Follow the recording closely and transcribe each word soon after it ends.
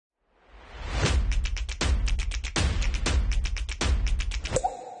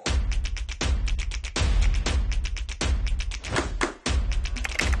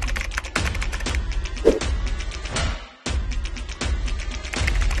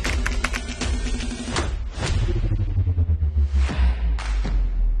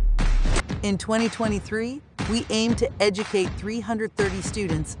In 2023, we aim to educate 330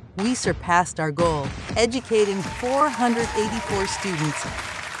 students. We surpassed our goal, educating 484 students.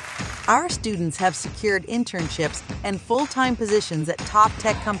 Our students have secured internships and full-time positions at top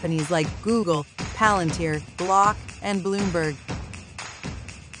tech companies like Google, Palantir, Block, and Bloomberg.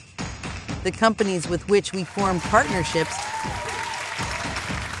 The companies with which we formed partnerships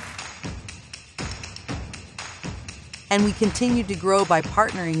and we continue to grow by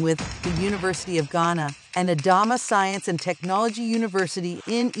partnering with the University of Ghana and Adama Science and Technology University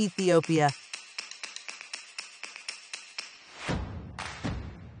in Ethiopia.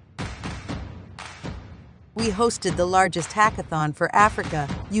 We hosted the largest hackathon for Africa,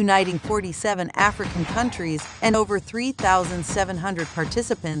 uniting 47 African countries and over 3,700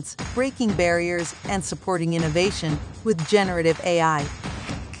 participants, breaking barriers and supporting innovation with generative AI.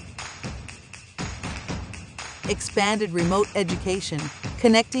 Expanded remote education,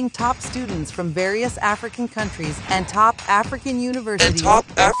 connecting top students from various African countries and top African universities.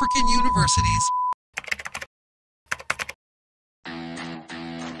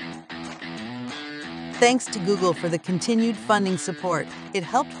 Thanks to Google for the continued funding support. It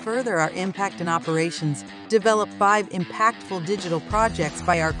helped further our impact and operations, develop 5 impactful digital projects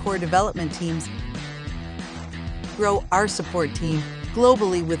by our core development teams, grow our support team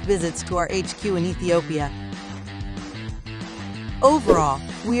globally with visits to our HQ in Ethiopia. Overall,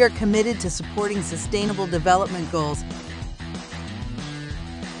 we are committed to supporting sustainable development goals.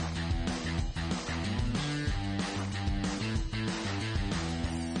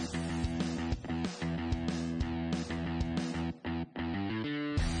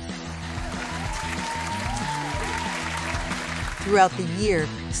 Throughout the year,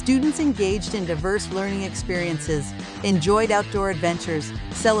 students engaged in diverse learning experiences, enjoyed outdoor adventures,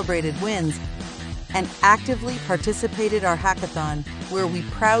 celebrated wins, and actively participated in our hackathon, where we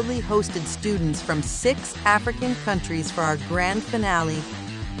proudly hosted students from 6 African countries for our grand finale.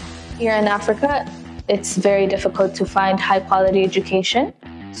 Here in Africa, it's very difficult to find high-quality education.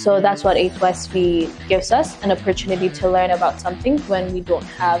 So that's what A2SV gives us, an opportunity to learn about something when we don't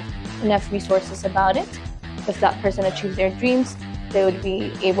have enough resources about it. If that person achieved their dreams, they would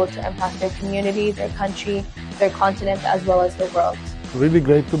be able to impact their community, their country, their continent, as well as the world. Really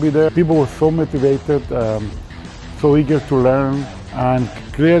great to be there. People were so motivated, so eager to learn, and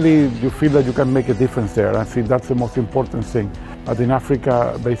clearly you feel that you can make a difference there. I think that's the most important thing. But in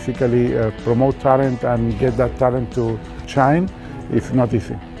Africa, basically promote talent and get that talent to shine is not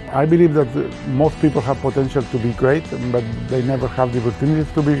easy. I believe that most people have potential to be great, but they never have the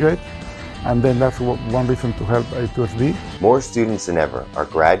opportunities to be great. And then that's one reason to help A2SV. More students than ever are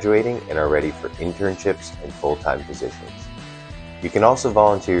graduating and are ready for internships and full-time positions. You can also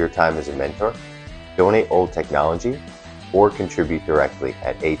volunteer your time as a mentor, donate old technology, or contribute directly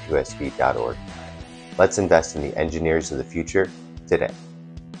at a2sv.org. Let's invest in the engineers of the future today.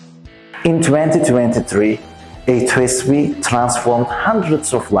 In 2023, A2SV transformed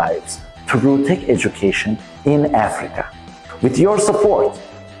hundreds of lives through tech education in Africa. With your support,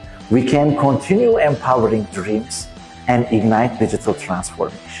 we can continue empowering dreams and ignite digital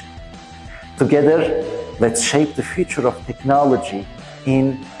transformation. Together, let's shape the future of technology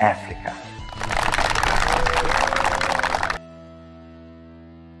in Africa.